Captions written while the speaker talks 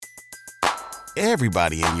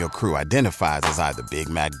Everybody in your crew identifies as either Big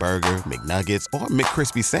Mac Burger, McNuggets, or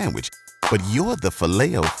McCrispy Sandwich. But you're the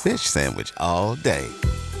Filet-O-Fish Sandwich all day.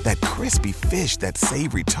 That crispy fish, that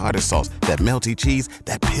savory tartar sauce, that melty cheese,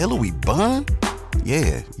 that pillowy bun.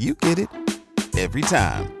 Yeah, you get it. Every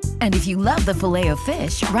time. And if you love the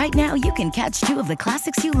Filet-O-Fish, right now you can catch two of the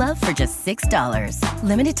classics you love for just $6.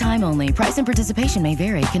 Limited time only. Price and participation may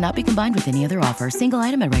vary. Cannot be combined with any other offer. Single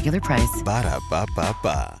item at regular price.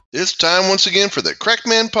 Ba-da-ba-ba-ba. It's time once again for the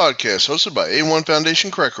Crackman podcast, hosted by A1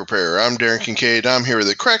 Foundation Crack Repair. I'm Darren Kincaid. I'm here with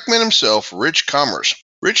the Crackman himself, Rich Commerce.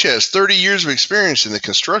 Rich has 30 years of experience in the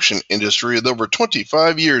construction industry with over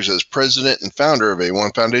 25 years as president and founder of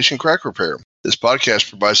A1 Foundation Crack Repair. This podcast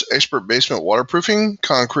provides expert basement waterproofing,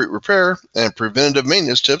 concrete repair, and preventative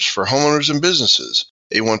maintenance tips for homeowners and businesses.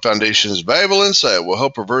 A1 Foundation's valuable insight will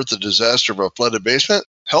help avert the disaster of a flooded basement,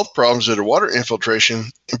 health problems due to water infiltration,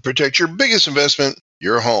 and protect your biggest investment,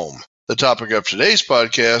 your home. The topic of today's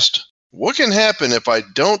podcast: what can happen if I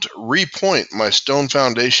don't repoint my stone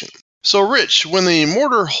foundation? So, Rich, when the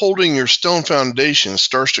mortar holding your stone foundation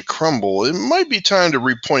starts to crumble, it might be time to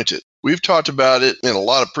repoint it. We've talked about it in a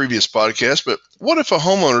lot of previous podcasts, but what if a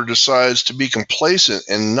homeowner decides to be complacent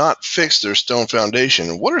and not fix their stone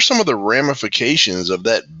foundation? What are some of the ramifications of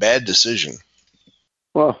that bad decision?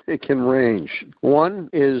 Well, it can range. One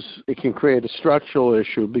is it can create a structural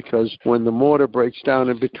issue because when the mortar breaks down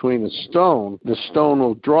in between the stone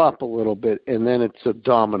will drop a little bit, and then it's a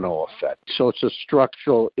domino effect. So it's a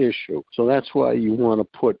structural issue. So that's why you want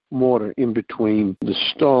to put mortar in between the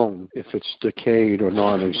stone if it's decayed or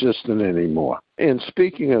non-existent anymore. And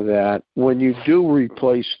speaking of that, when you do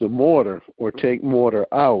replace the mortar or take mortar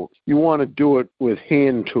out, you want to do it with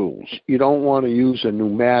hand tools. You don't want to use a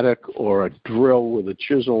pneumatic or a drill with a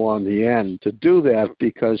chisel on the end to do that,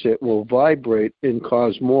 because it will vibrate and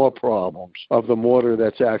cause more problems of the mortar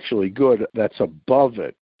that's actually good, that's above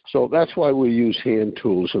it. So that's why we use hand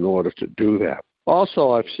tools in order to do that.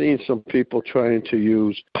 Also, I've seen some people trying to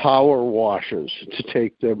use power washers to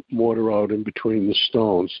take the mortar out in between the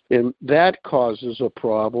stones. And that causes a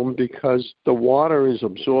problem because the water is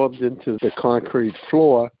absorbed into the concrete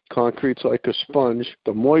floor. Concrete's like a sponge.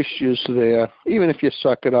 The moisture's there, even if you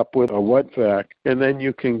suck it up with a wet vac. And then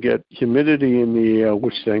you can get humidity in the air,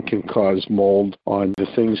 which then can cause mold on the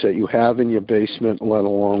things that you have in your basement, let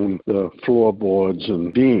alone the floorboards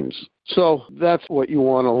and beams. So that's what you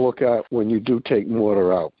want to look at when you do take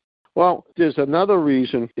mortar out. Well, there's another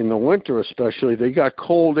reason in the winter especially. They got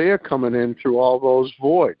cold air coming in through all those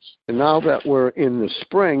voids. And now that we're in the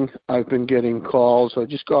spring, I've been getting calls. I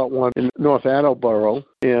just got one in North Attleboro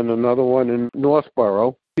and another one in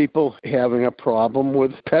Northborough. People having a problem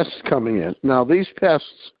with pests coming in. Now, these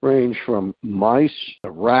pests range from mice to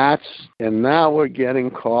rats, and now we're getting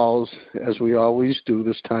calls, as we always do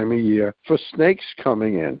this time of year, for snakes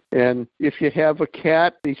coming in. And if you have a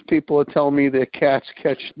cat, these people are telling me their cats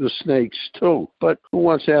catch the snakes too. But who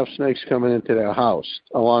wants to have snakes coming into their house?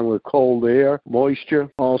 Along with cold air, moisture.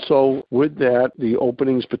 Also, with that, the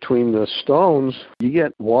openings between the stones, you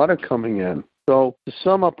get water coming in. So to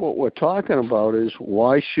sum up what we're talking about is,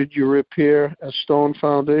 why should you repair a stone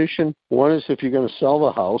foundation? One is if you're going to sell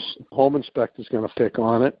the house, home inspector's going to pick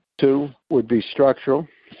on it. 2 would be structural.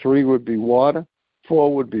 3 would be water.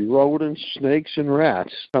 4 would be rodents, snakes, and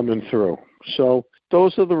rats coming through. So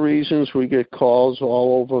those are the reasons we get calls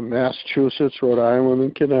all over Massachusetts, Rhode Island,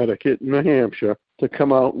 and Connecticut, and New Hampshire to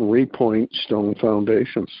come out and repoint stone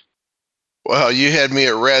foundations. Wow, you had me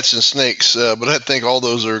at rats and snakes, but I think all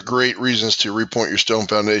those are great reasons to repoint your stone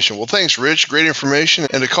foundation. Well, thanks, Rich. Great information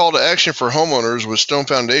and a call to action for homeowners with stone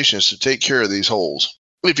foundations to take care of these holes.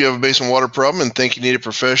 If you have a basement water problem and think you need a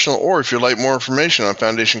professional, or if you'd like more information on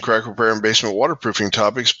foundation crack repair and basement waterproofing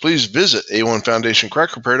topics, please visit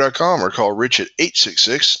a1foundationcrackrepair.com or call Rich at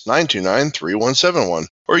 866-929-3171.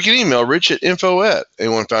 Or you can email Rich at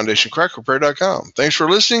info@a1foundationcrackrepair.com. Thanks for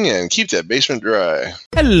listening, and keep that basement dry.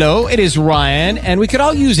 Hello, it is Ryan, and we could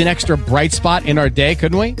all use an extra bright spot in our day,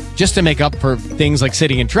 couldn't we? Just to make up for things like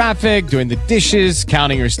sitting in traffic, doing the dishes,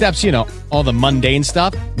 counting your steps, all the mundane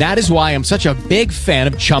stuff. That is why I'm such a big fan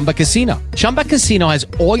of Chumba Casino. Chumba Casino has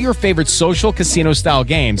all your favorite social casino-style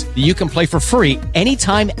games that you can play for free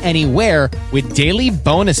anytime, anywhere with daily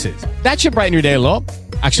bonuses. That should brighten your day a little.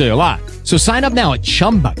 Actually, a lot. So sign up now at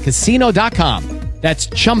ChumbaCasino.com. That's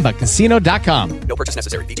ChumbaCasino.com. No purchase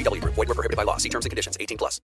necessary. VGW Group. Void where prohibited by law. See terms and conditions. 18+.